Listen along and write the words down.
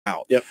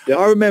out. Yep, yep.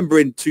 I remember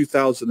in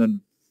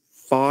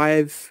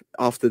 2005,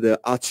 after the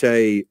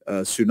Aceh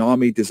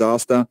tsunami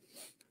disaster,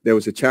 there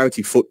was a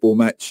charity football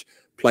match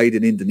played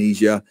in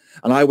Indonesia,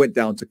 and I went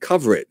down to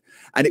cover it.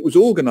 And it was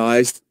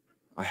organized,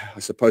 I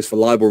suppose for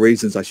libel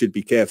reasons, I should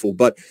be careful,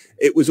 but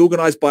it was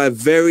organized by a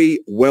very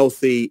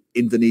wealthy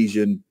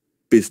Indonesian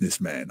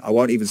businessman. I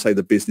won't even say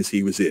the business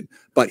he was in,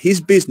 but his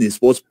business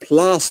was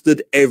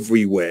plastered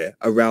everywhere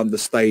around the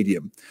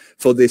stadium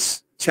for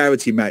this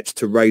charity match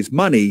to raise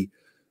money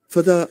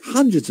for the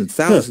hundreds and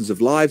thousands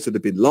of lives that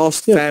have been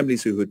lost,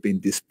 families who had been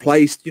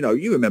displaced. You know,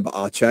 you remember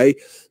Aceh,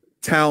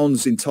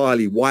 towns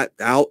entirely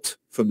wiped out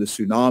from the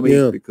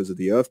tsunami because of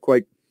the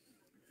earthquake.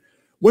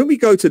 When we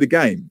go to the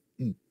game,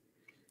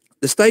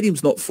 the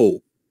stadium's not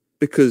full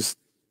because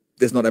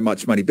there's not that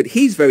much money, but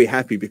he's very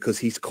happy because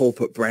his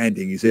corporate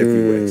branding is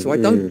everywhere. So I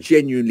don't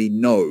genuinely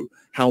know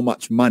how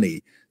much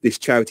money this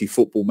charity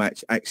football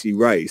match actually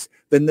raised.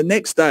 Then the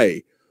next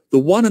day, the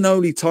one and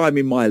only time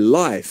in my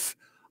life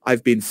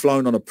I've been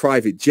flown on a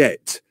private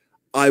jet,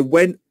 I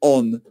went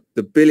on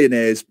the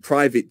Billionaire's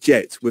private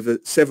jet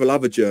with several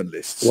other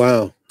journalists.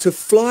 Wow. To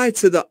fly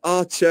to the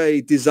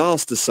Aceh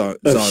disaster zone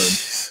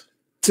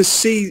to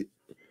see,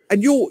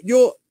 and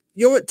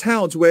you're at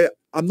towns where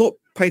I'm not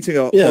painting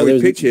a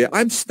horrid picture here.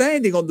 I'm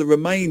standing on the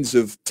remains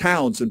of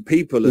towns and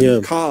people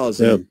and cars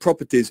and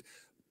properties,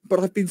 but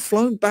I've been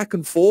flown back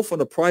and forth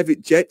on a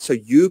private jet so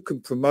you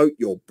can promote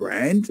your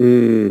brand.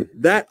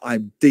 That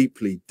I'm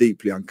deeply,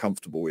 deeply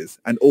uncomfortable with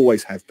and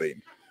always have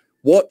been.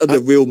 What are the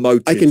real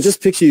motives? I can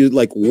just picture you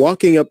like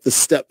walking up the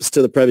steps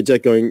to the private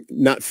jet going,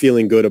 not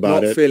feeling good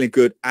about it. Not feeling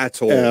good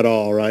at all. At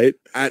all, right?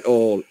 At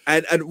all.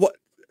 And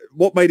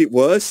what made it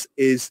worse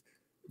is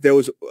there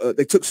was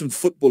they took some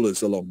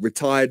footballers along,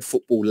 retired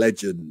football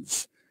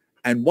legends.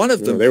 And one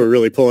of them... they were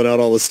really pulling out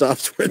all the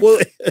stops. Well,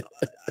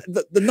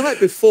 the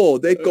night before,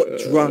 they'd got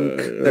drunk.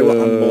 They were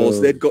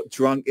unmoored. They'd got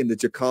drunk in the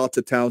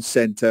Jakarta town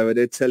centre, and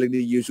they're telling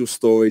the usual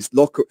stories.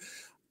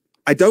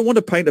 I don't want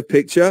to paint a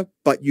picture,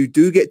 but you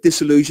do get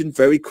disillusioned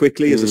very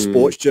quickly as a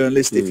sports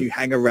journalist if you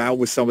hang around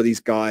with some of these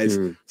guys.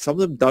 Some of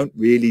them don't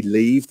really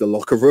leave the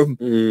locker room,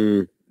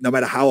 no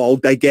matter how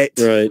old they get.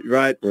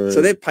 Right.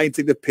 So they're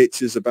painting the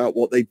pictures about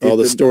what they did. All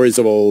the stories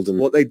of old. And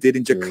what they did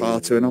in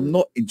Jakarta, and I'm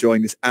not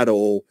enjoying this at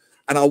all.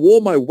 And I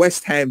wore my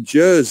West Ham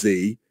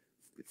jersey,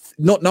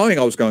 not knowing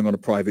I was going on a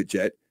private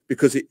jet,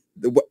 because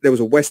there was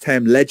a West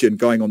Ham legend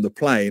going on the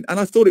plane. And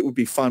I thought it would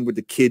be fun with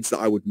the kids that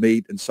I would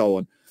meet and so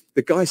on.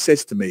 The guy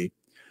says to me,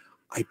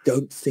 I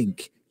don't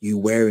think you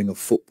wearing a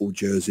football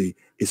jersey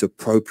is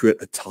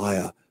appropriate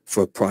attire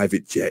for a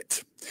private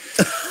jet.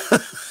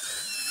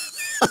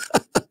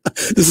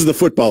 This is the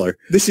footballer.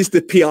 This is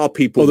the PR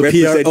people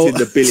representing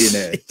the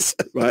billionaires,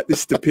 right? This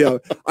is the PR.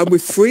 And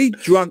with three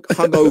drunk,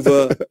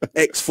 hungover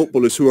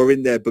ex-footballers who are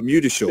in their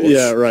Bermuda shorts.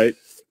 Yeah, right.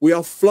 We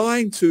are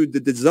flying to the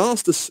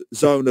disaster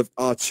zone of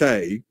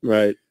Aceh,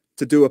 right,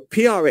 to do a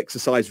PR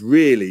exercise,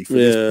 really, for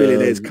this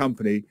billionaire's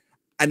company.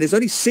 And there's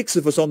only 6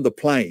 of us on the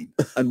plane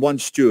and one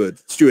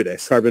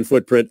stewardess. Carbon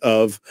footprint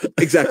of...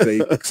 Exactly,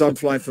 because I'm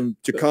flying from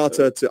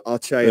Jakarta to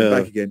Aceh and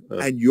back again.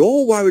 And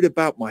you're worried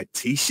about my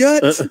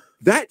T-shirt?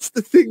 That's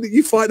the thing that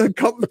you find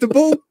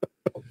uncomfortable?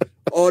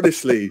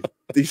 Honestly,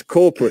 these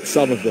corporates,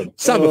 some of them.